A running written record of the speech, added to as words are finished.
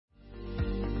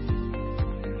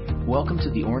Welcome to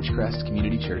the Orange Crest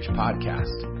Community Church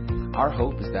podcast. Our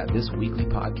hope is that this weekly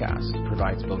podcast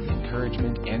provides both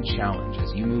encouragement and challenge as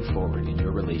you move forward in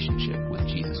your relationship with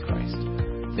Jesus Christ.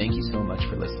 Thank you so much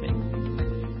for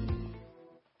listening.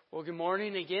 Well, good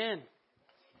morning again.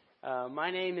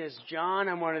 My name is John.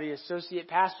 I'm one of the associate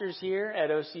pastors here at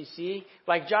OCC.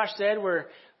 Like Josh said, we're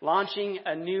launching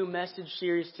a new message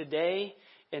series today.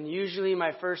 And usually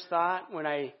my first thought when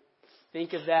I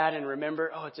think of that and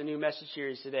remember, it's a new message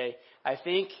series today, I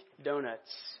think donuts.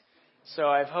 So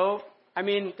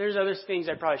there's other things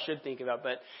I probably should think about,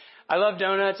 but I love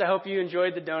donuts. I hope you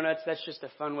enjoyed the donuts. That's just a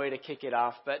fun way to kick it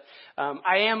off. But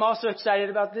I am also excited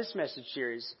about this message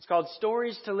series. It's called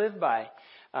Stories to Live By.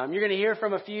 You're going to hear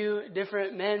from a few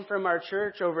different men from our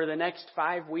church over the next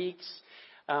 5 weeks.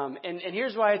 And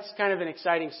here's why it's kind of an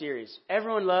exciting series.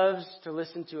 Everyone loves to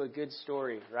listen to a good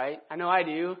story, right? I know I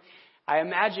do. I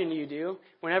imagine you do.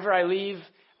 Whenever I leave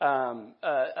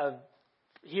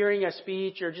hearing a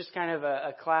speech or just kind of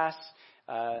a class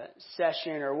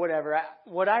session or whatever,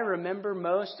 what I remember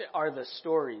most are the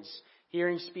stories.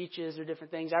 Hearing speeches or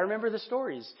different things. I remember the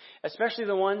stories, especially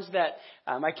the ones that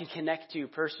I can connect to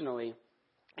personally.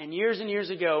 And years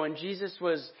ago, when Jesus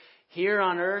was here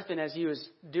on earth and as he was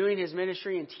doing his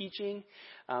ministry and teaching,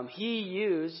 he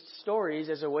used stories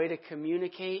as a way to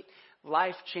communicate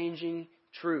life-changing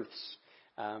truths.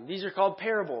 These are called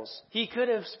parables. He could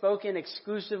have spoken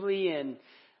exclusively in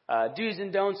do's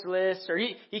and don'ts lists, or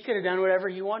he could have done whatever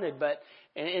he wanted. But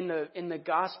in the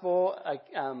gospel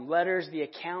letters, the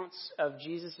accounts of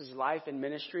Jesus' life and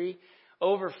ministry,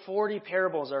 over 40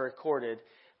 parables are recorded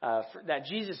that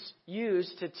Jesus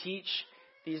used to teach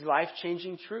these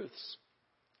life-changing truths.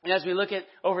 And as we look at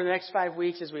over the next 5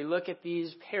 weeks, as we look at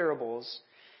these parables,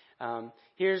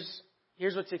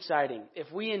 Here's what's exciting.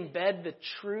 If we embed the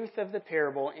truth of the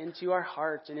parable into our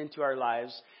hearts and into our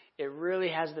lives, it really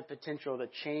has the potential to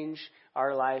change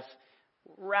our life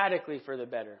radically for the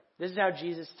better. This is how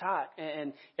Jesus taught.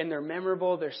 And they're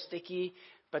memorable, they're sticky,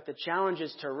 but the challenge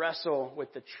is to wrestle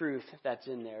with the truth that's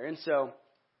in there. And so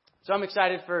I'm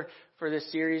excited for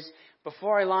this series.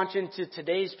 Before I launch into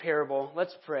today's parable,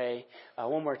 let's pray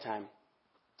one more time.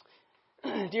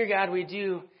 Dear God, we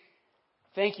do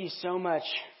thank you so much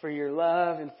for your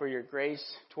love and for your grace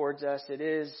towards us. It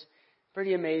is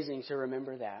pretty amazing to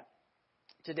remember that.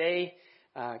 Today,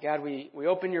 God, we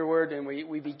open your word and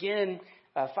we begin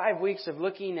 5 weeks of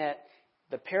looking at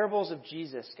the parables of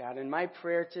Jesus, God. And my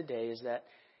prayer today is that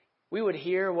we would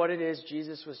hear what it is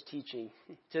Jesus was teaching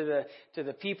to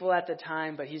the people at the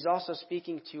time, but he's also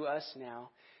speaking to us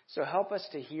now. So help us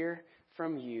to hear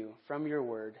from you, from your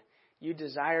word. You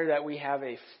desire that we have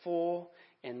a full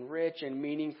and rich and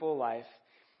meaningful life,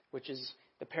 which is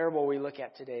the parable we look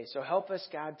at today. So help us,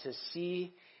 God, to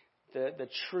see the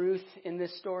truth in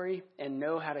this story and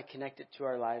know how to connect it to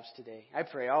our lives today. I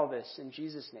pray all this in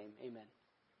Jesus' name. Amen.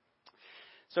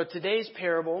 So today's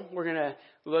parable we're going to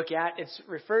look at, it's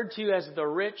referred to as the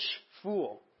rich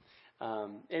fool.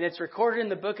 And it's recorded in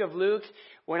the book of Luke.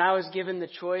 When I was given the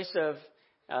choice of,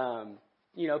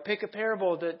 pick a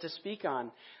parable to speak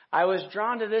on, I was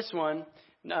drawn to this one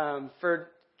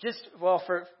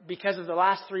because of the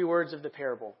last 3 words of the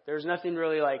parable. There's nothing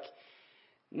really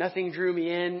nothing drew me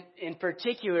in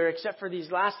particular, except for these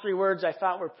last 3 words I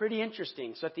thought were pretty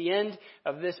interesting. So at the end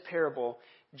of this parable,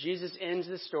 Jesus ends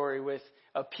the story with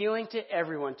appealing to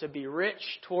everyone to be rich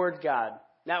toward God.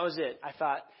 That was it. I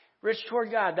thought, rich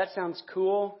toward God, that sounds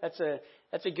cool. That's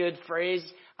a good phrase.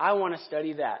 I want to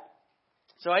study that.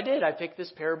 So I did. I picked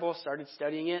this parable, started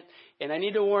studying it, and I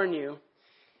need to warn you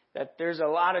that there's a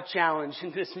lot of challenge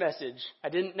in this message. I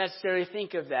didn't necessarily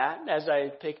think of that as I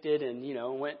picked it and,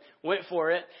 went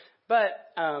for it. But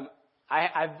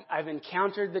I've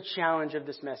encountered the challenge of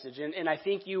this message, and I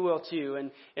think you will too.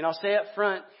 And I'll say up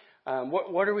front,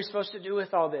 what are we supposed to do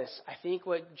with all this? I think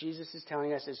what Jesus is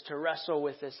telling us is to wrestle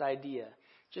with this idea.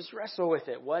 Just wrestle with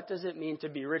it. What does it mean to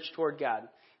be rich toward God?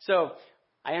 So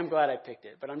I am glad I picked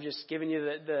it, but I'm just giving you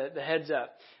the heads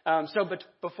up. But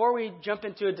before we jump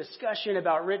into a discussion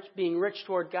about being rich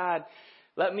toward God,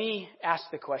 let me ask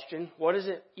the question, what does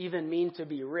it even mean to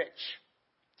be rich?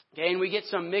 Okay, and we get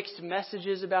some mixed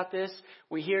messages about this.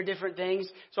 We hear different things.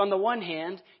 So on the one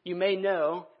hand, you may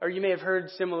know, or you may have heard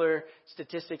similar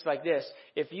statistics like this.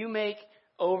 If you make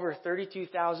over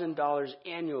 $32,000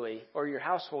 annually, or your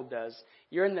household does,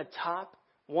 you're in the top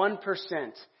 1%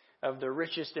 of the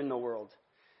richest in the world.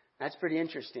 That's pretty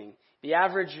interesting. The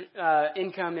average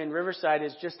income in Riverside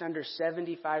is just under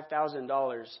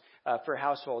 $75,000 per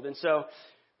household. And so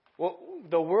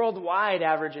the worldwide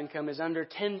average income is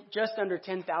just under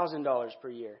 $10,000 per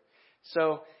year.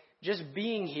 So just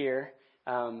being here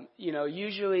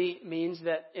usually means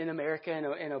that in America,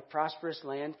 in a prosperous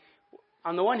land,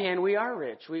 on the one hand, we are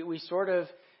rich. We sort of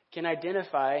can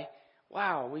identify,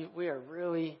 wow, we are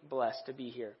really blessed to be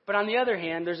here. But on the other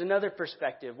hand, there's another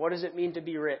perspective. What does it mean to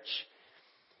be rich?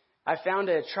 I found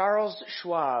a Charles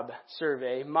Schwab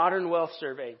survey, Modern Wealth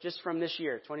Survey, just from this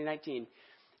year, 2019.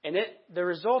 And the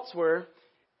results were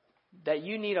that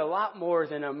you need a lot more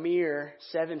than a mere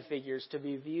 7 figures to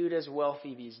be viewed as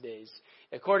wealthy these days.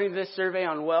 According to this survey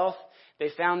on wealth, they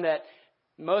found that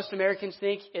most Americans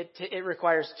think it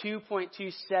requires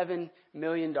 $2.27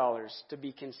 million to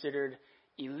be considered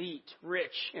elite,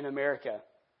 rich in America.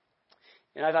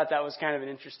 And I thought that was kind of an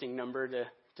interesting number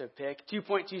to pick,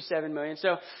 $2.27 million.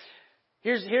 So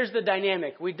here's the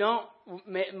dynamic.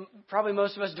 Probably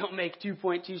most of us don't make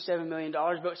 $2.27 million,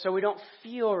 but so we don't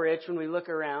feel rich when we look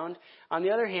around. On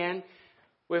the other hand,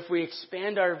 if we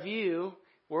expand our view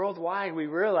worldwide, we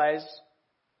realize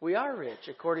we are rich,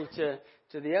 according to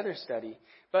the other study.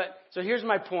 So here's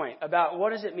my point about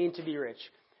what does it mean to be rich.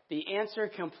 The answer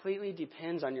completely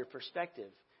depends on your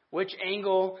perspective. Which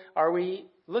angle are we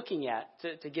looking at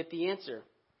to get the answer?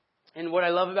 And what I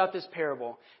love about this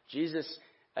parable, Jesus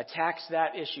attacks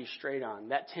that issue straight on,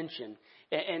 that tension.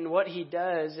 And what he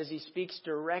does is he speaks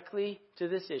directly to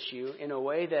this issue in a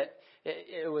way that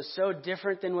it was so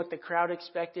different than what the crowd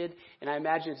expected, and I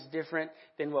imagine it's different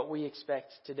than what we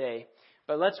expect today.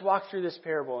 But let's walk through this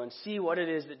parable and see what it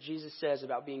is that Jesus says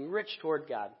about being rich toward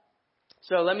God.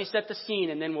 So let me set the scene,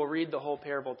 and then we'll read the whole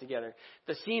parable together.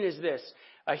 The scene is this.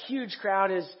 A huge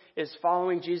crowd is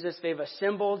following Jesus. They've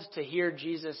assembled to hear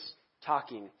Jesus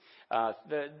talking.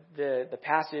 The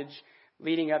passage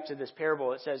leading up to this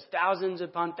parable, it says thousands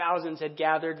upon thousands had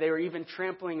gathered. They were even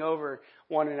trampling over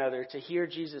one another to hear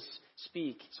Jesus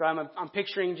speak. So I'm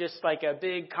picturing just like a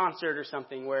big concert or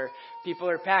something where people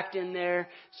are packed in there,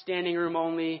 standing room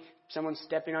only, someone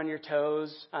stepping on your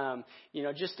toes,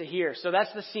 just to hear. So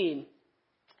that's the scene.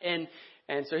 And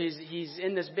so he's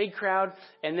in this big crowd,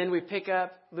 and then we pick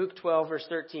up Luke 12, verse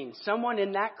 13. Someone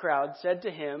in that crowd said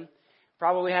to him,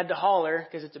 probably had to holler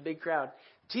because it's a big crowd,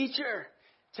 "Teacher,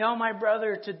 tell my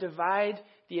brother to divide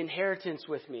the inheritance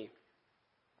with me."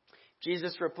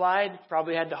 Jesus replied,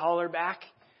 probably had to holler back,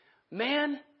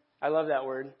 "Man," I love that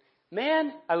word,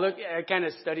 "man." I kind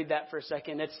of studied that for a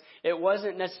second. It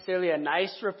wasn't necessarily a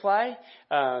nice reply.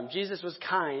 Jesus was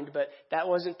kind, but that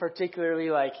wasn't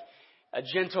particularly like a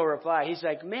gentle reply. He's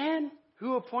like, "Man,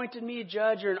 who appointed me a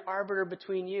judge or an arbiter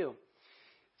between you?"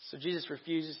 So Jesus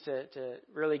refuses to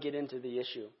really get into the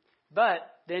issue. But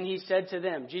then he said to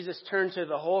them, Jesus turned to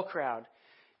the whole crowd,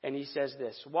 and he says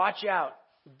this, "Watch out,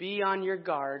 be on your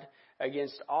guard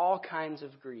against all kinds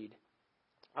of greed.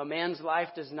 A man's life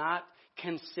does not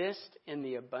consist in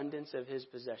the abundance of his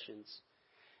possessions."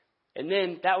 And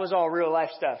then, that was all real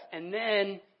life stuff. And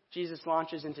then Jesus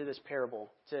launches into this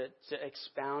parable to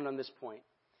expound on this point.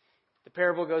 The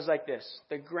parable goes like this.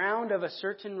 The ground of a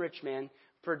certain rich man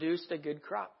produced a good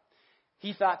crop.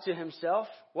 He thought to himself,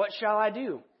 "What shall I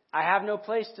do? I have no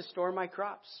place to store my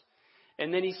crops."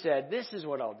 And then he said, "This is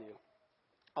what I'll do.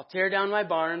 I'll tear down my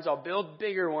barns, I'll build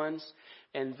bigger ones,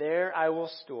 and there I will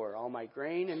store all my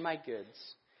grain and my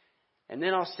goods. And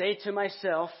then I'll say to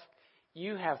myself,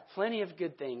 you have plenty of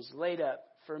good things laid up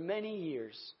for many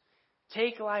years.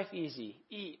 Take life easy,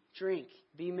 eat, drink,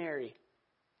 be merry."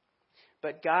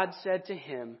 But God said to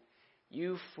him,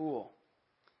 "You fool.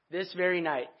 This very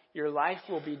night, your life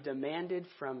will be demanded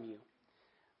from you.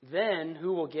 Then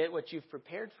who will get what you've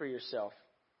prepared for yourself?"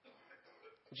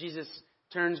 Jesus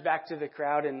turns back to the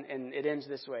crowd and it ends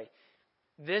this way.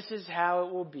 "This is how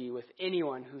it will be with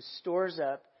anyone who stores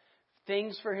up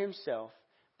things for himself,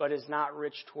 but is not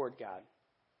rich toward God."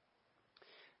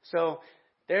 So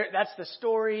that's the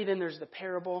story. Then there's the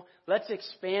parable. Let's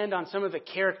expand on some of the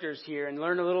characters here and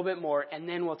learn a little bit more. And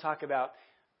then we'll talk about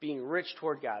being rich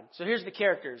toward God. So here's the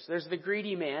characters. There's the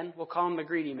greedy man. We'll call him the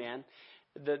greedy man.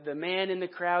 The man in the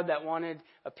crowd that wanted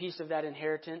a piece of that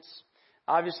inheritance.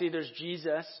 Obviously, there's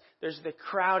Jesus. There's the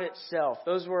crowd itself.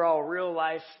 Those were all real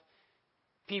life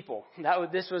people.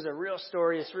 This was a real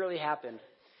story. This really happened.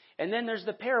 And then there's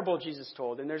the parable Jesus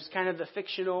told. And there's kind of the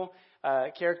fictional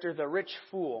character, the rich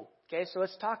fool. Okay, so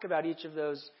let's talk about each of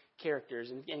those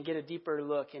characters and get a deeper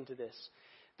look into this.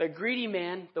 The greedy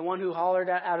man, the one who hollered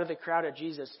out of the crowd at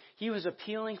Jesus, he was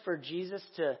appealing for Jesus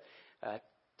to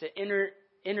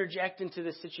interject into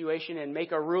the situation and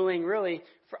make a ruling really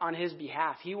on his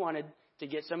behalf. He wanted to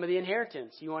get some of the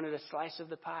inheritance. He wanted a slice of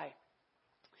the pie.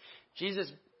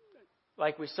 Jesus,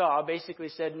 like we saw, basically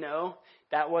said no.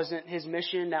 That wasn't his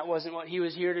mission. That wasn't what he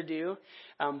was here to do.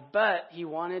 But he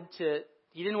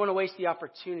didn't want to waste the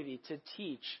opportunity to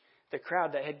teach the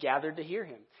crowd that had gathered to hear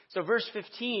him. So verse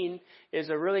 15 is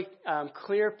a really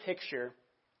clear picture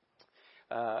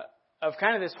of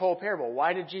kind of this whole parable.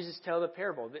 Why did Jesus tell the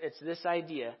parable? It's this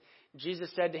idea.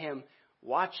 Jesus said to him,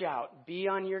 "Watch out, be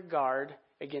on your guard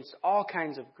against all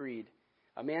kinds of greed.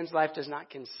 A man's life does not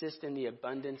consist in the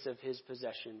abundance of his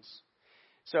possessions."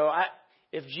 So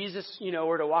if Jesus,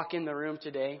 were to walk in the room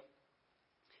today,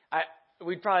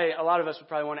 a lot of us would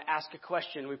probably want to ask a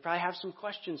question. We'd probably have some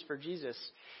questions for Jesus.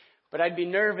 But I'd be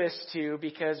nervous too,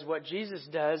 because what Jesus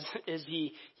does is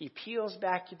he peels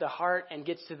back the heart and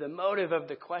gets to the motive of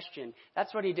the question.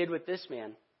 That's what he did with this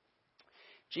man.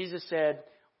 Jesus said,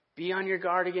 "Be on your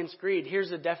guard against greed." Here's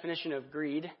the definition of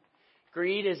greed.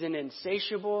 Greed is an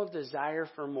insatiable desire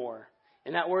for more.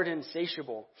 And that word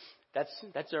insatiable,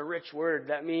 that's a rich word.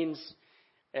 That means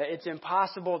it's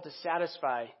impossible to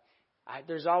satisfy.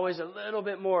 There's always a little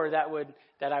bit more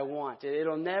that I want.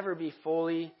 It'll never be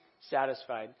fully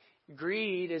satisfied.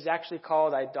 Greed is actually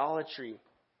called idolatry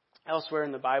elsewhere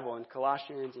in the Bible, in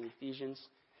Colossians and Ephesians.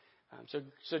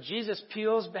 So Jesus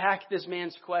peels back this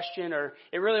man's question, or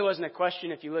it really wasn't a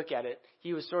question if you look at it.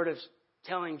 He was sort of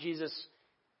telling Jesus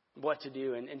what to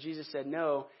do. And Jesus said,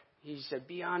 no. He said,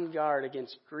 be on guard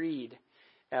against greed.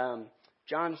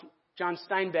 John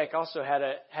Steinbeck also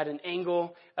had an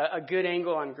angle, a good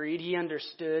angle on greed. He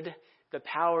understood the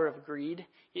power of greed.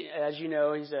 As you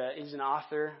know, he's an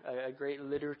author, a great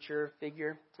literature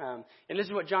figure. And this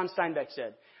is what John Steinbeck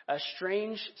said: "A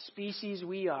strange species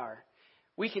we are.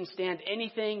 We can stand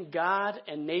anything God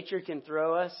and nature can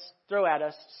throw at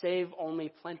us, save only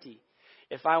plenty.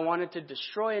 If I wanted to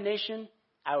destroy a nation,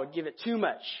 I would give it too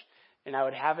much, and I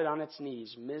would have it on its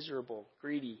knees, miserable,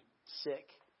 greedy, sick."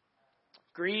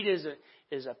 Greed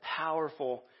is a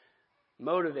powerful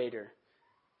motivator.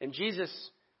 And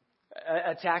Jesus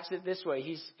attacks it this way.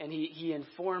 He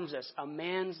informs us, a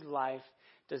man's life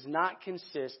does not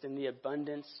consist in the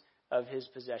abundance of his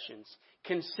possessions.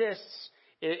 Consists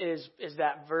is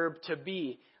that verb to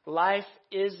be. Life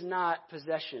is not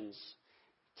possessions.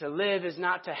 To live is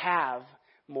not to have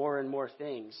more and more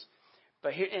things.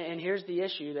 But here's the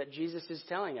issue that Jesus is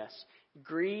telling us.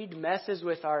 Greed messes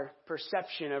with our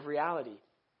perception of reality.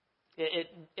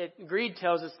 Greed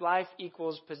tells us life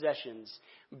equals possessions.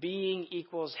 Being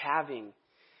equals having.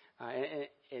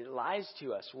 It lies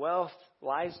to us. Wealth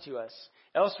lies to us.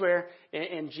 Elsewhere,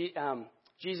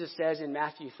 Jesus says in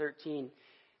Matthew 13,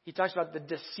 he talks about the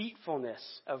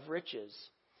deceitfulness of riches.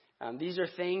 These are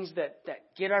things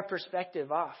that get our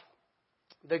perspective off.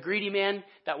 The greedy man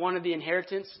that wanted the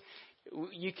inheritance,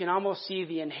 you can almost see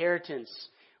the inheritance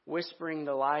whispering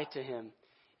the lie to him.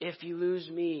 If you lose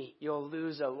me, you'll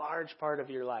lose a large part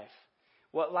of your life.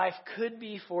 What life could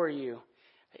be for you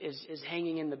is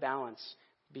hanging in the balance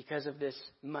because of this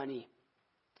money.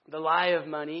 The lie of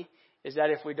money is that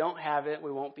if we don't have it,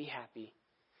 we won't be happy.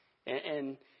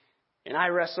 And I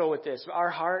wrestle with this.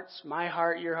 Our hearts, my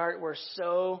heart, your heart, we're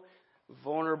so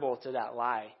vulnerable to that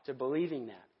lie, to believing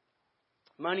that.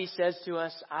 Money says to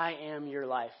us, I am your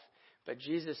life. But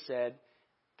Jesus said,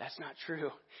 that's not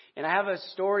true. And I have a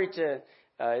story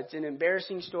it's an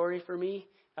embarrassing story for me,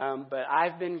 but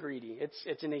I've been greedy.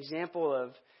 It's an example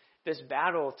of this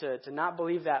battle to not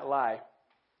believe that lie.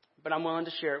 But I'm willing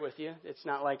to share it with you. It's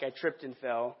not like I tripped and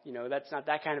fell. That's not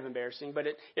that kind of embarrassing. But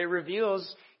it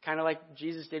reveals, kind of like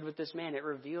Jesus did with this man, it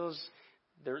reveals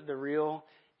the real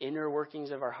inner workings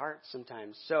of our hearts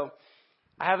sometimes. So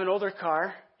I have an older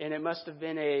car, and it must have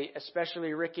been a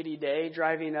especially rickety day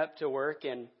driving up to work,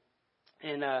 and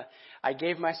I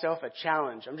gave myself a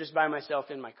challenge. I'm just by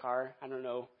myself in my car. I don't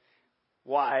know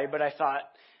why, but I thought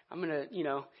I'm going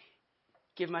to,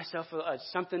 give myself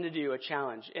something to do, a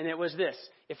challenge. And it was this: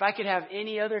 if I could have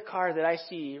any other car that I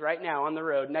see right now on the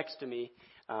road next to me,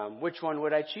 which one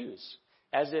would I choose?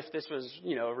 As if this was,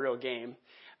 a real game.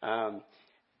 But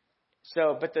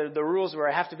the rules were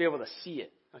I have to be able to see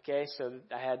it. Okay, so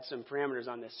I had some parameters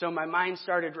on this. So my mind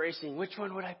started racing. Which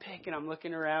one would I pick? And I'm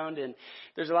looking around, and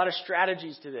there's a lot of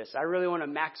strategies to this. I really want to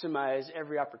maximize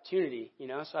every opportunity,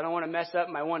 so I don't want to mess up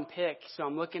my one pick. So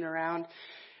I'm looking around,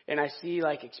 and I see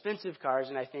like expensive cars,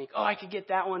 and I think, I could get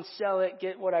that one, sell it,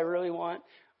 get what I really want.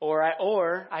 Or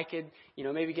I could,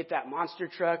 maybe get that monster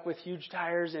truck with huge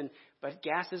tires, but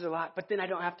gas is a lot. But then I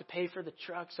don't have to pay for the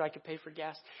truck, so I could pay for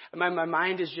gas. My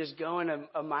mind is just going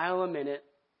a mile a minute.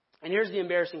 And here's the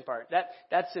embarrassing part.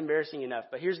 That's embarrassing enough.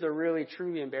 But here's the really,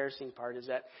 truly embarrassing part is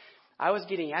that I was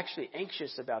getting actually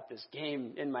anxious about this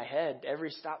game in my head. Every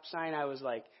stop sign, I was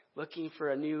like looking for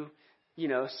a new,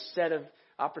 set of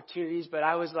opportunities. But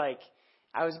I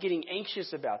was getting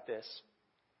anxious about this.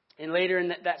 And later in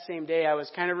that same day, I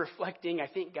was kind of reflecting. I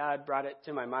think God brought it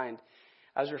to my mind.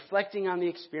 I was reflecting on the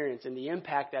experience and the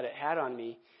impact that it had on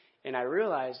me, and I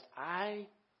realized I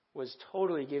was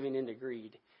totally giving into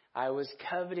greed. I was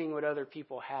coveting what other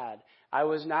people had. I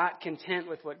was not content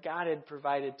with what God had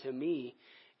provided to me.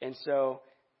 And so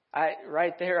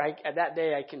that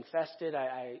day I confessed it.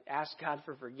 I asked God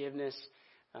for forgiveness.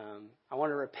 I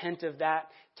want to repent of that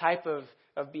type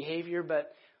of behavior,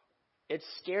 but it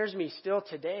scares me still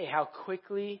today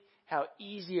how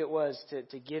easy it was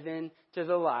to give in to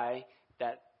the lie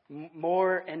that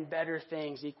more and better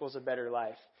things equals a better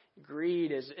life.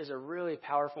 Greed is a really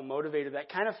powerful motivator that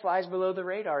kind of flies below the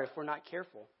radar if we're not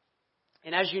careful.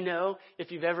 And as you know,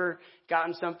 if you've ever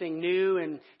gotten something new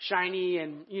and shiny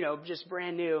and, just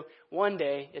brand new, one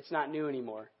day it's not new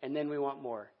anymore. And then we want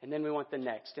more. And then we want the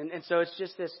next. And so it's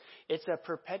just it's a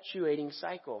perpetuating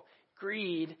cycle.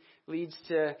 Greed leads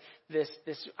to this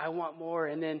I want more.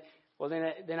 And then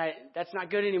that's not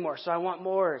good anymore. So I want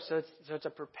more. So it's a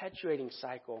perpetuating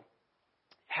cycle.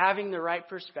 Having the right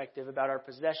perspective about our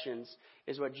possessions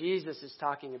is what Jesus is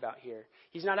talking about here.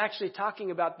 He's not actually talking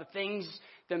about the things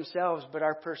themselves, but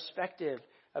our perspective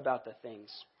about the things.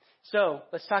 So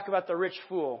let's talk about the rich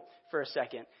fool for a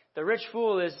second. The rich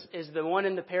fool is the one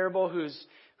in the parable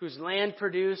whose land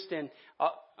produced, and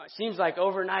it seems like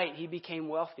overnight he became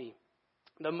wealthy.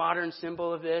 The modern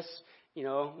symbol of this,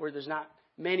 where there's not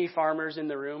many farmers in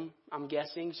the room, I'm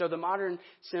guessing. So the modern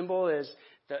symbol is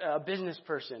a business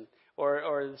person.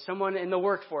 Or someone in the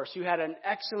workforce who had an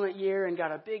excellent year and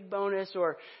got a big bonus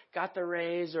or got the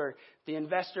raise, or the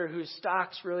investor whose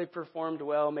stocks really performed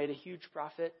well, made a huge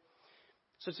profit.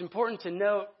 So it's important to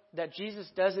note that Jesus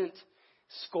doesn't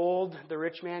scold the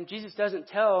rich man. Jesus doesn't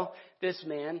tell this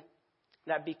man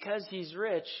that because he's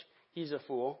rich, he's a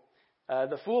fool.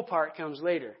 The fool part comes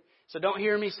later. So don't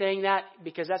hear me saying that,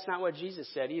 because that's not what Jesus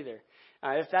said either.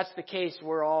 If that's the case,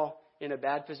 we're all in a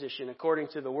bad position according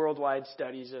to the worldwide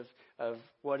studies of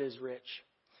what is rich.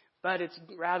 But it's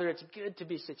good to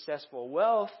be successful.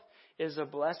 Wealth is a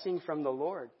blessing from the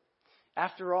Lord.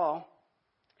 After all,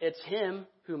 it's Him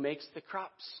who makes the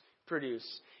crops produce.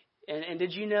 And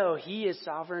did you know He is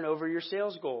sovereign over your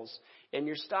sales goals and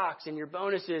your stocks and your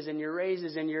bonuses and your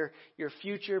raises and your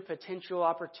future potential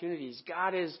opportunities?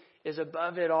 God is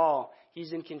above it all.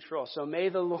 He's in control. So may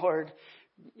the Lord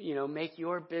make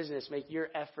your business, make your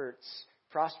efforts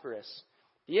prosperous.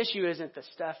 The issue isn't the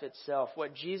stuff itself.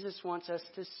 What Jesus wants us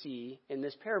to see in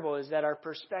this parable is that our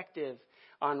perspective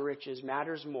on riches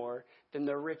matters more than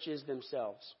the riches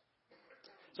themselves.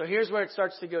 So here's where it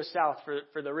starts to go south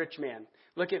for the rich man.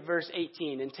 Look at verse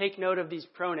 18 and take note of these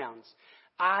pronouns.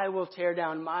 I will tear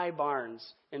down my barns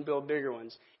and build bigger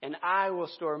ones, and I will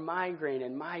store my grain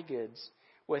and my goods.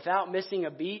 Without missing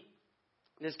a beat,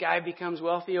 this guy becomes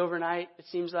wealthy overnight, it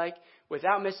seems like.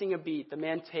 Without missing a beat, the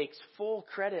man takes full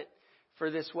credit for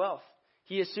this wealth.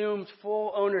 He assumed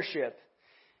full ownership.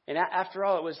 And after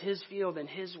all, it was his field and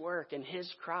his work and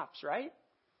his crops, right?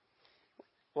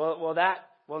 Well,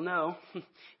 no.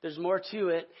 There's more to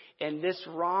it. And this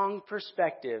wrong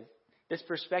perspective, this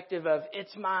perspective of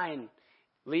it's mine,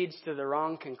 leads to the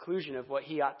wrong conclusion of what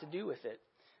he ought to do with it.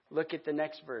 Look at the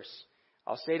next verse.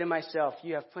 I'll say to myself,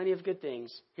 you have plenty of good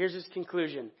things. Here's his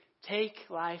conclusion. Take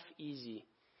life easy.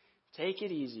 Take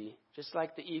it easy. Just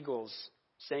like the Eagles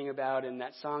sang about in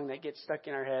that song that gets stuck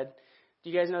in our head. Do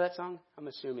you guys know that song? I'm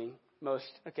assuming most.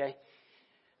 Okay.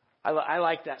 I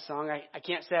like that song. I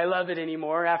can't say I love it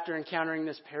anymore after encountering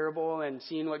this parable and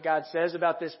seeing what God says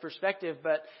about this perspective,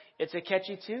 but it's a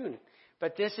catchy tune.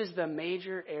 But this is the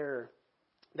major error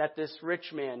that this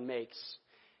rich man makes.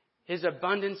 His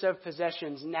abundance of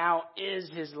possessions now is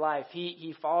his life.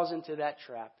 He falls into that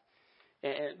trap.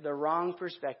 And the wrong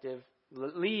perspective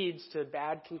leads to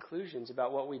bad conclusions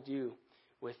about what we do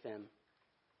with them.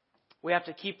 We have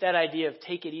to keep that idea of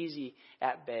take it easy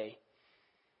at bay.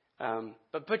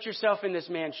 But put yourself in this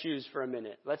man's shoes for a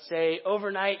minute. Let's say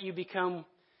overnight you become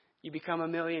a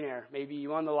millionaire. Maybe you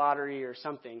won the lottery or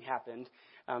something happened.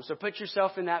 So put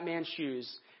yourself in that man's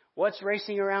shoes. What's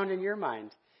racing around in your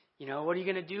mind? What are you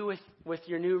going to do with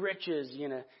your new riches? You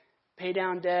going to pay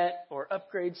down debt or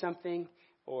upgrade something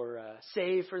or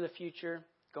save for the future,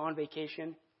 go on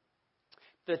vacation?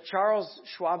 The Charles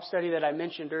Schwab study that I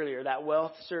mentioned earlier, that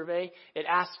wealth survey, it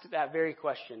asked that very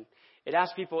question. It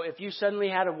asked people, if you suddenly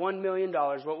had $1 million,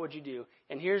 what would you do?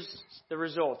 And here's the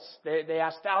results. They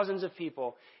asked thousands of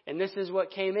people, and this is what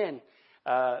came in.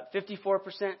 54%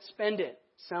 spend it.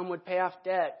 Some would pay off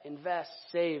debt, invest,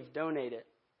 save, donate it.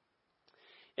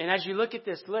 And as you look at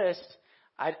this list,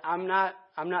 I'm not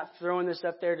throwing this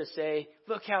up there to say,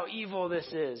 look how evil this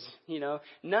is.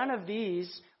 None of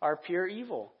these are pure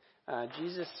evil.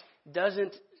 Jesus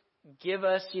doesn't give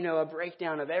us, a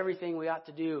breakdown of everything we ought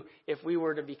to do if we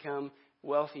were to become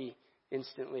wealthy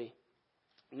instantly.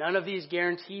 None of these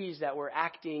guarantees that we're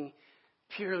acting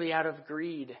purely out of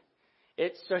greed.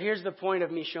 So here's the point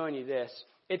of me showing you this.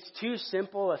 It's too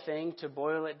simple a thing to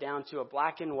boil it down to a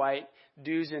black and white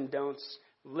do's and don'ts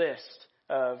list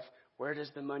of where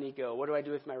does the money go? What do I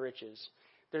do with my riches?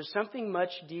 There's something much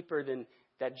deeper than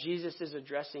that Jesus is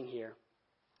addressing here.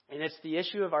 And it's the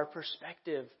issue of our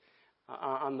perspective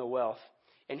on the wealth.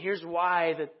 And here's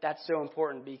why that's so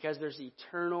important, because there's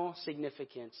eternal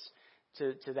significance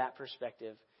to that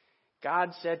perspective.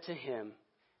 God said to him,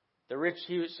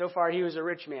 so far he was a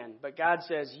rich man, but God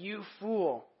says, you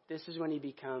fool. This is when he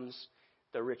becomes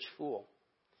the rich fool.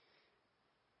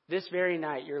 This very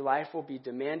night your life will be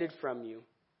demanded from you.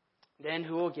 Then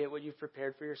who will get what you've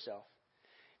prepared for yourself?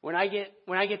 When I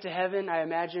get to heaven, I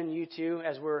imagine you too,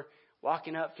 as we're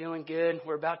walking up feeling good,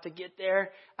 we're about to get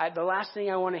there. The last thing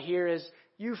I want to hear is,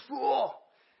 you fool.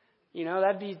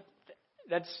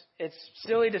 It's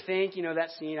silly to think,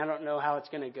 that scene, I don't know how it's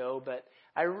going to go, but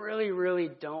I really, really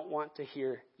don't want to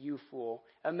hear you fool.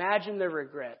 Imagine the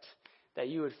regret that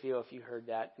you would feel if you heard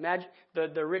that. Imagine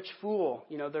the rich fool,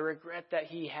 the regret that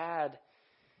he had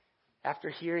after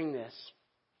hearing this.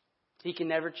 He can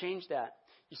never change that.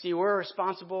 You see, we're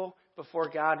responsible before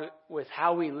God with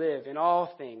how we live in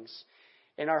all things.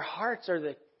 And our hearts are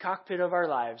the cockpit of our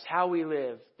lives, how we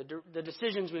live, the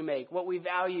decisions we make, what we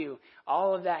value.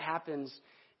 All of that happens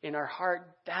in our heart.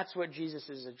 That's what Jesus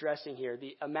is addressing here,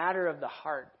 a matter of the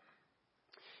heart.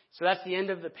 So that's the end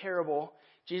of the parable.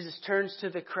 Jesus turns to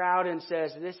the crowd and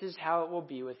says, this is how it will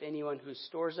be with anyone who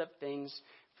stores up things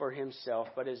for himself,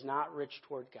 but is not rich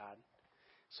toward God.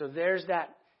 So there's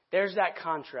that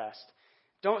contrast.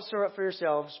 Don't store up for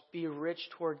yourselves, be rich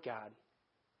toward God.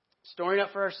 Storing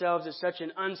up for ourselves is such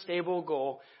an unstable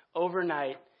goal.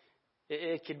 Overnight,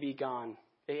 it could be gone.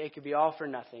 It could be all for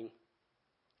nothing.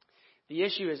 The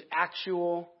issue is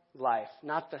actual life,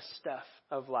 not the stuff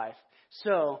of life.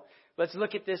 So let's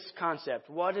look at this concept.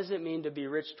 What does it mean to be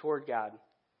rich toward God?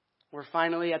 We're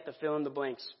finally at the fill in the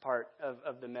blanks part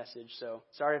of the message. So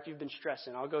sorry if you've been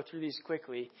stressing. I'll go through these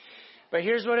quickly. But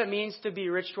here's what it means to be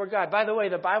rich toward God. By the way,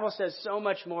 the Bible says so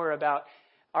much more about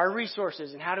our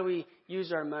resources and how do we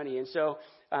use our money. And so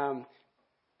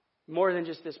more than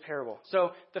just this parable.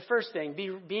 So the first thing,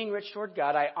 being rich toward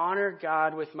God, I honor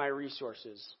God with my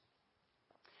resources.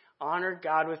 Honor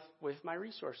God with my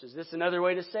resources. This is another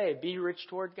way to say be rich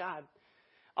toward God.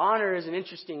 Honor is an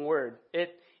interesting word.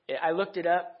 I looked it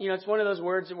up. It's one of those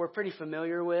words that we're pretty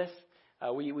familiar with.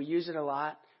 We use it a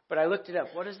lot. But I looked it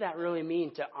up. What does that really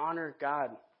mean to honor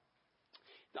God?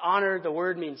 Honor, the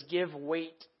word means give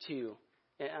weight to.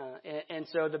 And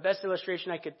so the best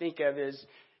illustration I could think of is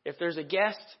if there's a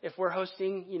guest, if we're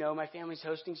hosting, my family's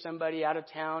hosting somebody out of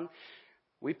town,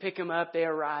 we pick them up, they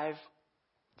arrive,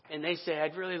 and they say,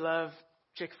 I'd really love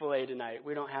Chick-fil-A tonight.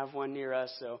 We don't have one near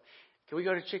us, so can we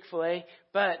go to Chick-fil-A?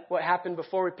 But what happened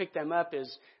before we picked them up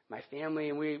is my family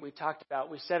and we talked about,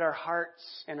 we set our hearts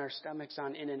and our stomachs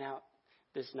on In-N-Out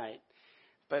this night.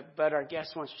 But our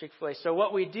guest wants Chick-fil-A. So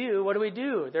what do we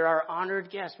do? They're our honored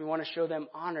guests. We want to show them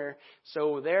honor.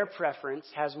 So their preference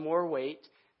has more weight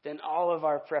than all of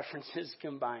our preferences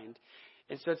combined.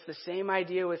 And so it's the same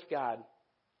idea with God.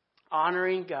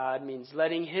 Honoring God means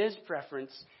letting His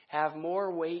preference have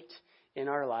more weight in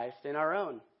our life than our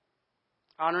own.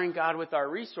 Honoring God with our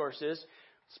resources,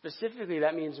 specifically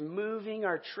that means moving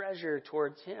our treasure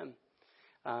towards Him.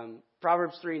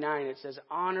 Proverbs 3:9, it says,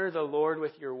 honor the Lord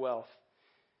with your wealth,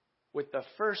 with the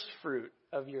first fruit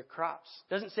of your crops.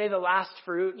 It doesn't say the last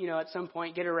fruit, at some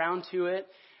point get around to it,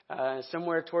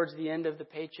 somewhere towards the end of the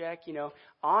paycheck.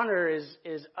 Honor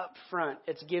is up front.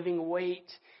 It's giving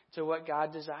weight to what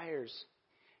God desires.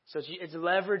 So it's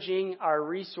leveraging our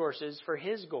resources for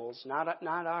His goals,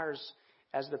 not ours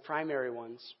as the primary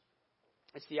ones.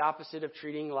 It's the opposite of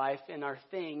treating life and our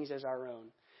things as our own.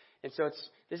 And so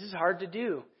this is hard to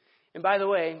do. And by the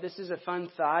way, this is a fun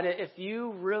thought. If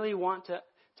you really want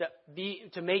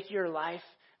to make your life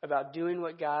about doing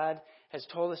what God has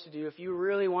told us to do, if you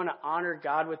really want to honor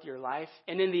God with your life,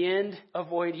 and in the end,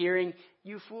 avoid hearing,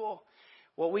 you fool,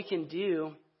 what we can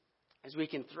do is we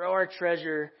can throw our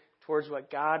treasure towards what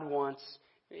God wants,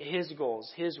 His goals,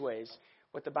 His ways.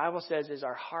 What the Bible says is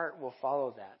our heart will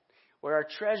follow that. Where our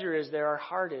treasure is, there our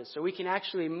heart is. So we can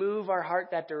actually move our heart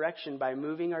that direction by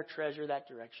moving our treasure that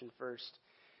direction first.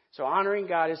 So honoring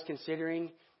God is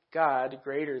considering God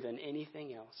greater than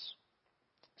anything else.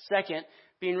 Second,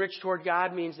 being rich toward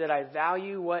God means that I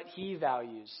value what He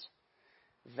values.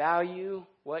 Value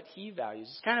what He values.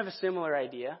 It's kind of a similar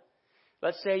idea.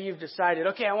 Let's say you've decided,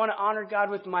 okay, I want to honor God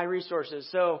with my resources.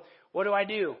 So what do I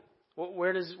do?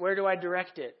 Where do I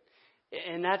direct it?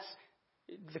 And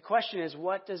the question is,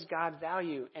 what does God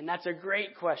value? And that's a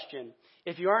great question.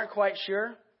 If you aren't quite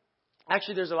sure,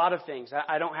 actually there's a lot of things.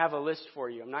 I don't have a list for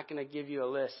you. I'm not going to give you a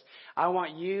list. I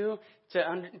want you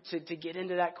to get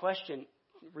into that question.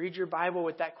 Read your Bible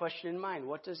with that question in mind.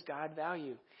 What does God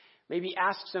value? Maybe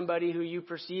ask somebody who you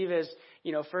perceive as,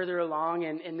 further along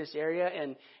in this area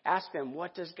and ask them,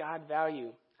 what does God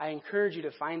value? I encourage you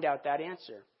to find out that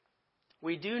answer.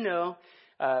 We do know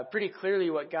pretty clearly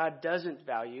what God doesn't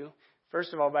value,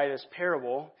 first of all, by this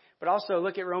parable, but also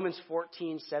look at Romans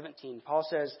 14:17. Paul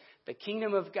says, the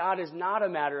kingdom of God is not a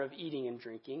matter of eating and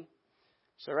drinking.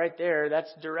 So right there,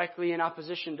 that's directly in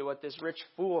opposition to what this rich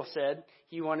fool said.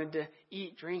 He wanted to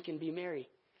eat, drink, and be merry.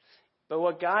 But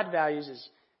what God values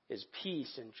is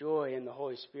peace and joy in the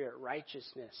Holy Spirit,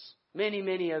 righteousness, many,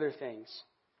 many other things.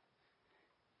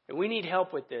 And we need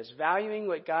help with this. Valuing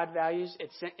what God values,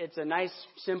 it's a nice,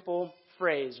 simple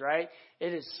phrase, right?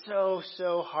 It is so,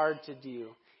 so hard to do.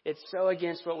 It's so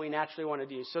against what we naturally want to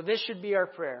do. So this should be our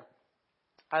prayer.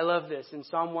 I love this. In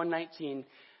Psalm 119,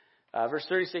 verse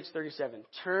 36-37,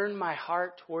 turn my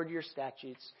heart toward your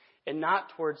statutes and not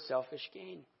toward selfish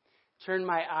gain. Turn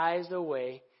my eyes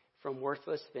away from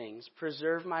worthless things.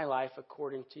 Preserve my life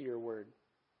according to your word.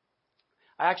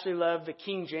 I actually love the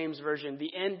King James Version.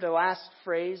 The last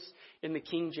phrase in the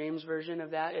King James Version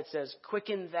of that, it says,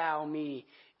 quicken thou me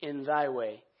in thy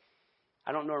way.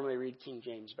 I don't normally read King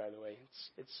James, by the way.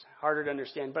 It's harder to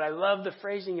understand. But I love the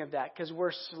phrasing of that because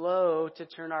we're slow to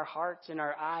turn our hearts and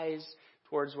our eyes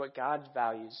towards what God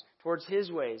values, towards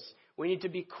his ways. We need to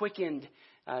be quickened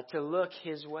to look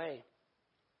his way.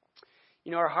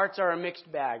 Our hearts are a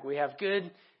mixed bag. We have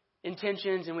good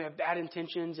intentions and we have bad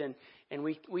intentions, and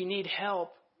we need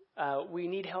help. We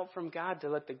need help from God to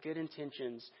let the good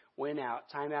intentions win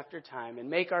out time after time and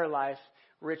make our life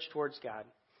rich towards God.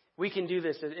 We can do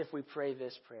this if we pray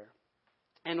this prayer.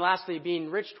 And lastly,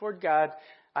 being rich toward God,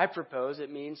 I propose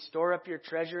it means store up your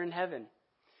treasure in heaven.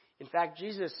 In fact,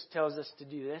 Jesus tells us to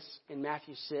do this in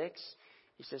Matthew 6.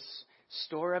 He says,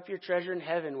 store up your treasure in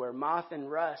heaven where moth and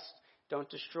rust don't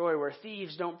destroy, where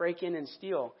thieves don't break in and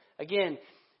steal. Again,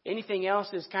 anything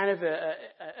else is kind of a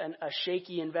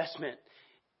shaky investment.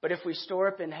 But if we store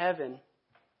up in heaven,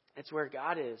 it's where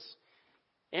God is.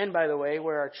 And by the way,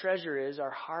 where our treasure is, our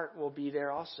heart will be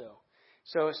there also.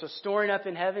 So storing up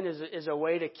in heaven is a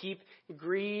way to keep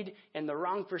greed and the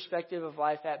wrong perspective of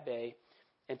life at bay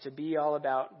and to be all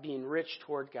about being rich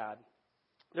toward God.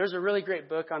 There's a really great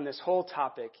book on this whole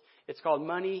topic. It's called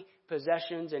Money,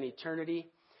 Possessions, and Eternity,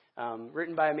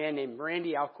 written by a man named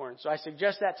Randy Alcorn. So I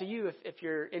suggest that to you if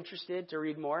you're interested to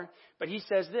read more. But he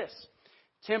says this,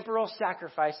 temporal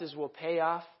sacrifices will pay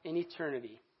off in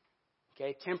eternity.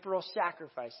 Okay, temporal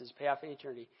sacrifices pay off in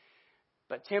eternity.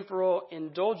 But temporal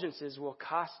indulgences will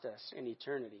cost us in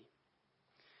eternity.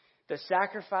 The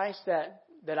sacrifice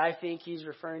that I think he's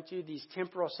referring to, these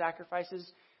temporal sacrifices,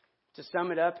 to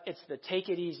sum it up, it's the take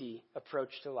it easy approach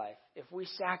to life. If we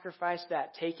sacrifice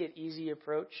that take it easy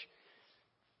approach,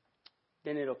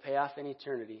 then it'll pay off in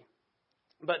eternity.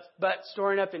 But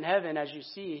storing up in heaven, as you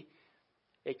see,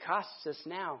 it costs us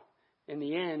now. In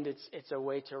the end, it's a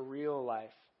way to real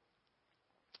life.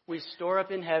 We store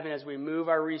up in heaven as we move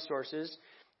our resources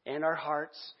and our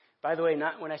hearts. By the way,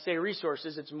 not when I say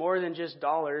resources, it's more than just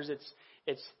dollars.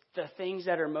 It's the things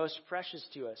that are most precious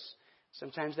to us.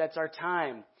 Sometimes that's our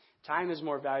time. Time is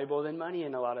more valuable than money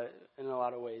in a lot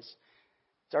of ways.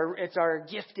 It's our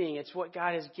gifting. It's what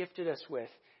God has gifted us with.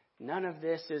 None of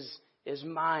this is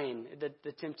mine.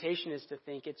 The temptation is to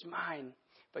think it's mine.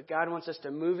 But God wants us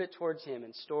to move it towards him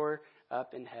and store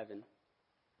up in heaven.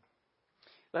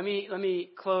 Let me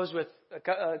close with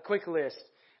a quick list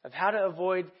of how to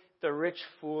avoid the rich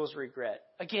fool's regret.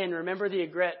 Again, remember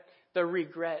the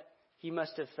regret he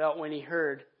must have felt when he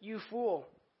heard, "You fool."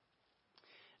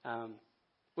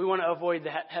 We want to avoid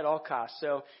that at all costs.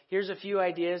 So here's a few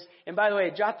ideas. And by the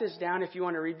way, jot this down if you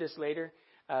want to read this later.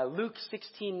 Luke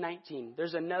 16:19.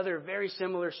 There's another very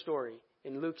similar story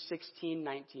in Luke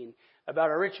 16:19 about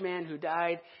a rich man who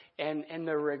died and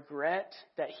the regret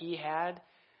that he had.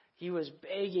 He was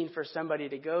begging for somebody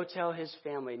to go tell his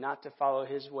family not to follow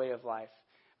his way of life.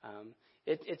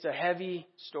 It's a heavy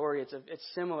story.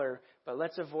 It's similar, but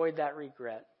let's avoid that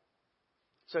regret.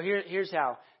 So here's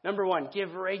how. Number one,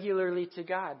 give regularly to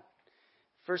God.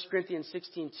 1 Corinthians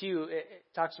 16:2 it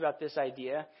talks about this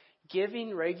idea.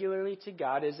 Giving regularly to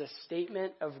God is a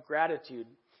statement of gratitude.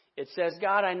 It says,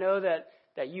 God, I know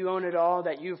that you own it all,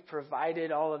 that you've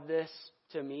provided all of this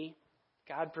to me.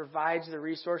 God provides the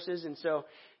resources, and so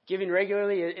Giving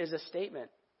regularly is a statement.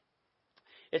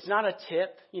 It's not a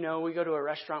tip. We go to a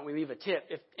restaurant, we leave a tip.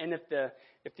 If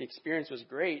the experience was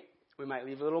great, we might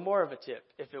leave a little more of a tip.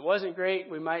 If it wasn't great,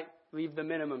 we might leave the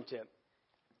minimum tip.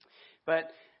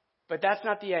 But that's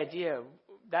not the idea.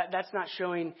 That's not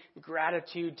showing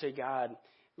gratitude to God.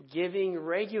 Giving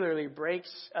regularly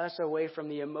breaks us away from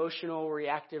the emotional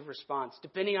reactive response.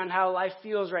 Depending on how life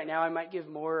feels right now, I might give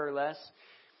more or less.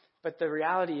 But the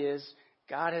reality is,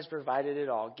 God has provided it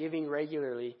all. Giving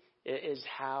regularly is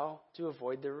how to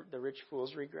avoid the rich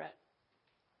fool's regret.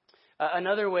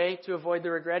 Another way to avoid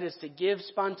the regret is to give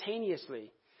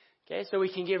spontaneously. Okay, so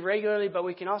we can give regularly, but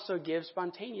we can also give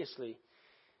spontaneously.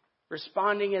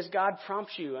 Responding as God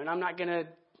prompts you. And I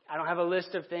don't have a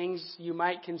list of things you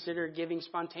might consider giving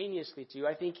spontaneously to.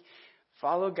 I think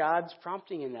follow God's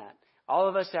prompting in that. All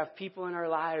of us have people in our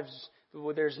lives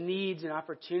where there's needs and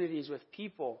opportunities with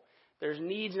people. There's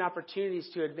needs and opportunities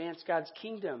to advance God's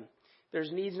kingdom.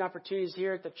 There's needs and opportunities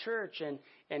here at the church, and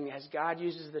as God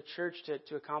uses the church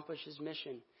to accomplish His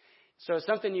mission. So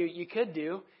something you could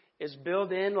do is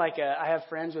build in, I have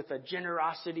friends with a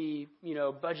generosity,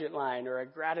 budget line or a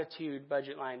gratitude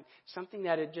budget line. Something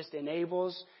that it just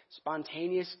enables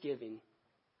spontaneous giving.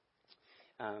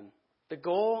 The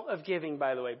goal of giving,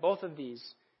 by the way, both of these,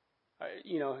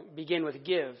 begin with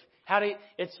give.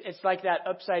 It's like that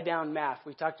upside down math.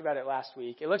 We talked about it last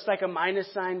week. It looks like a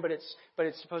minus sign, but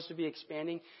it's supposed to be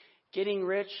expanding. Getting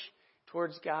rich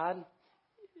towards God,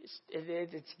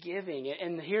 it's giving.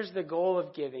 And here's the goal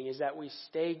of giving, is that we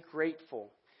stay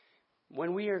grateful.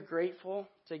 When we are grateful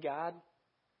to God,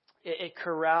 it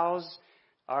corrals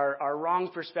our wrong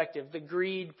perspective, the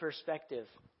greed perspective.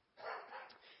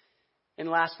 And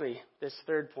lastly, this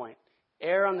third point,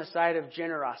 err on the side of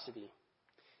generosity.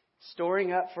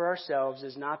 Storing up for ourselves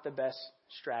is not the best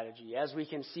strategy, as we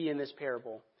can see in this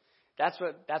parable. That's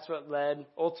what led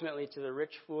ultimately to the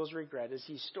rich fool's regret, is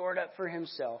he stored up for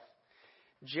himself.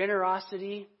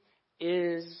 Generosity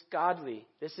is godly.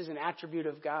 This is an attribute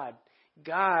of God.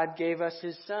 God gave us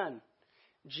His Son.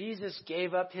 Jesus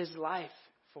gave up His life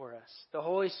for us. The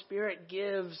Holy Spirit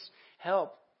gives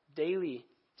help daily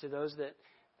to those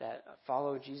that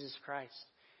follow Jesus Christ.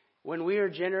 When we are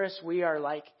generous, we are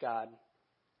like God.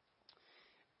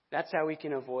 That's how we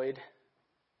can avoid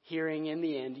hearing in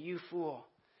the end, "You fool."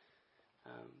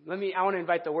 I want to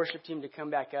invite the worship team to come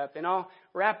back up, and I'll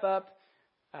wrap up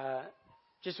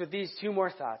just with these two more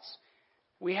thoughts.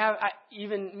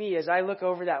 Even me, as I look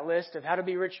over that list of how to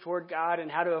be rich toward God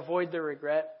and how to avoid the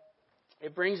regret,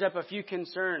 it brings up a few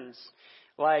concerns,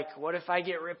 like, what if I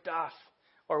get ripped off?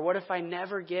 Or what if I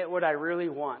never get what I really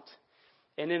want?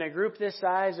 And in a group this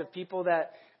size of people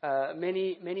that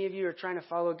many of you are trying to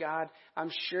follow God,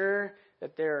 I'm sure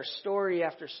that there are story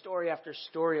after story after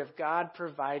story of God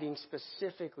providing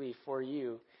specifically for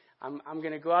you. I'm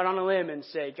going to go out on a limb and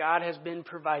say God has been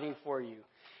providing for you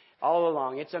all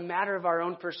along. It's a matter of our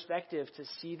own perspective to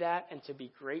see that and to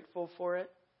be grateful for it.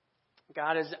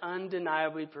 God has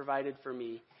undeniably provided for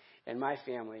me and my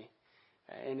family.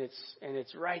 And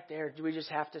it's right there. We just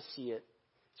have to see it.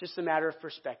 It's just a matter of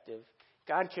perspective.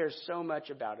 God cares so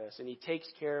much about us, and He takes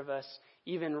care of us,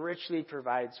 even richly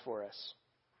provides for us.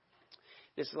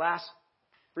 This last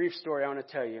brief story I want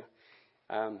to tell you.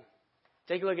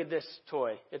 Take a look at this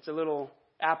toy. It's a little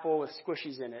apple with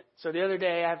squishies in it. So the other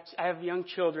day, I have young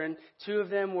children. Two of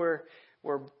them were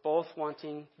both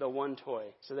wanting the one toy.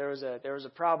 So there was a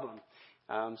problem.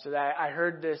 So that I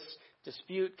heard this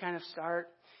dispute kind of start.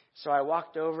 So I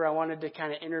walked over. I wanted to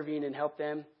kind of intervene and help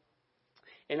them.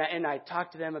 And I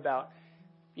talked to them about,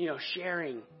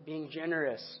 sharing, being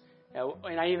generous.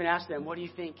 And I even asked them, what do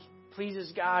you think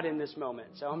pleases God in this moment?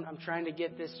 So I'm trying to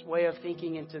get this way of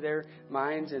thinking into their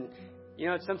minds. And,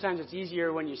 sometimes it's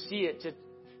easier when you see it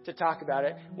to talk about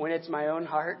it. When it's my own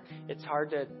heart, it's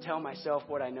hard to tell myself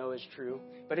what I know is true.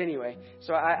 But anyway,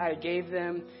 so I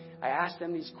asked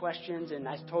them these questions, and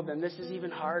I told them this is even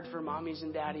hard for mommies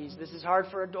and daddies. This is hard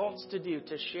for adults to do,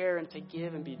 to share and to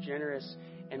give and be generous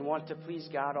and want to please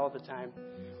God all the time.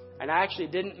 And I actually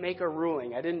didn't make a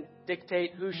ruling. I didn't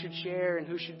dictate who should share and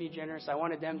who should be generous. I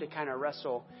wanted them to kind of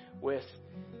wrestle with,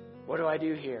 what do I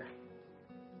do here?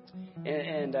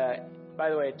 And by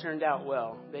the way, it turned out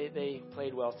well. They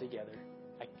played well together.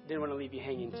 I didn't want to leave you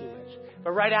hanging too much.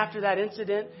 But right after that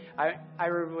incident, I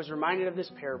was reminded of this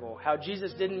parable, how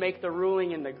Jesus didn't make the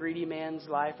ruling in the greedy man's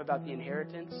life about the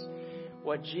inheritance.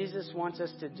 What Jesus wants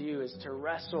us to do is to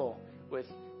wrestle with,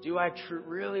 do I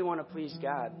really want to please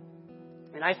God?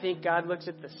 And I think God looks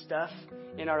at the stuff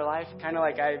in our life kind of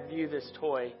like I view this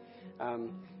toy.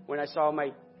 When I saw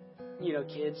my,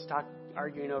 kids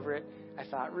arguing over it, I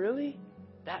thought, really?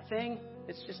 That thing?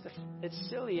 It's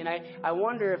silly. And I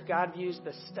wonder if God views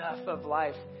the stuff of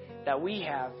life that we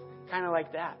have kind of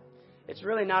like that. It's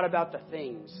really not about the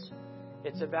things.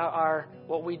 It's about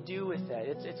what we do with that.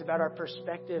 It's about our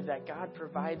perspective that God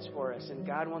provides for us, and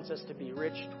God wants us to be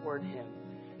rich toward Him,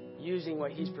 using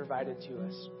what He's provided to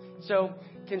us. So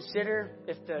consider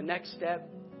if the next step,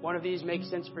 one of these makes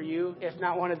sense for you. If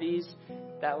not one of these,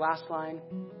 that last line,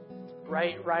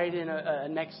 write in a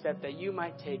next step that you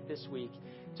might take this week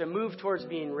to move towards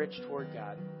being rich toward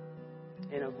God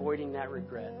and avoiding that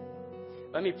regret.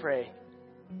 Let me pray.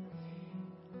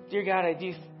 Dear God, I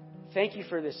do thank you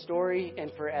for this story, and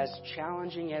for as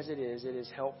challenging as it is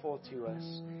helpful to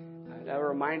us. A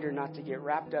reminder not to get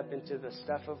wrapped up into the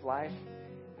stuff of life,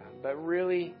 but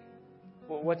really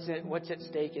what's at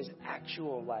stake is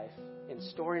actual life and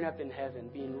storing up in heaven,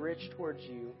 being rich towards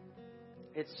you.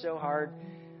 It's so hard.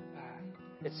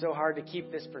 It's so hard to keep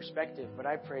this perspective, but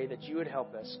I pray that you would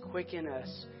help us, quicken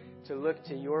us to look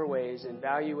to your ways and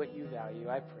value what you value.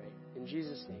 I pray. In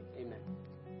Jesus' name, amen.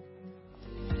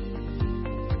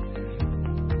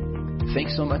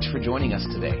 Thanks so much for joining us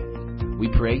today. We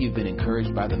pray you've been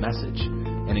encouraged by the message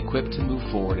and equipped to move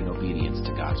forward in obedience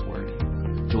to God's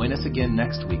Word. Join us again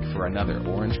next week for another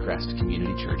Orange Crest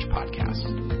Community Church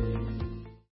podcast.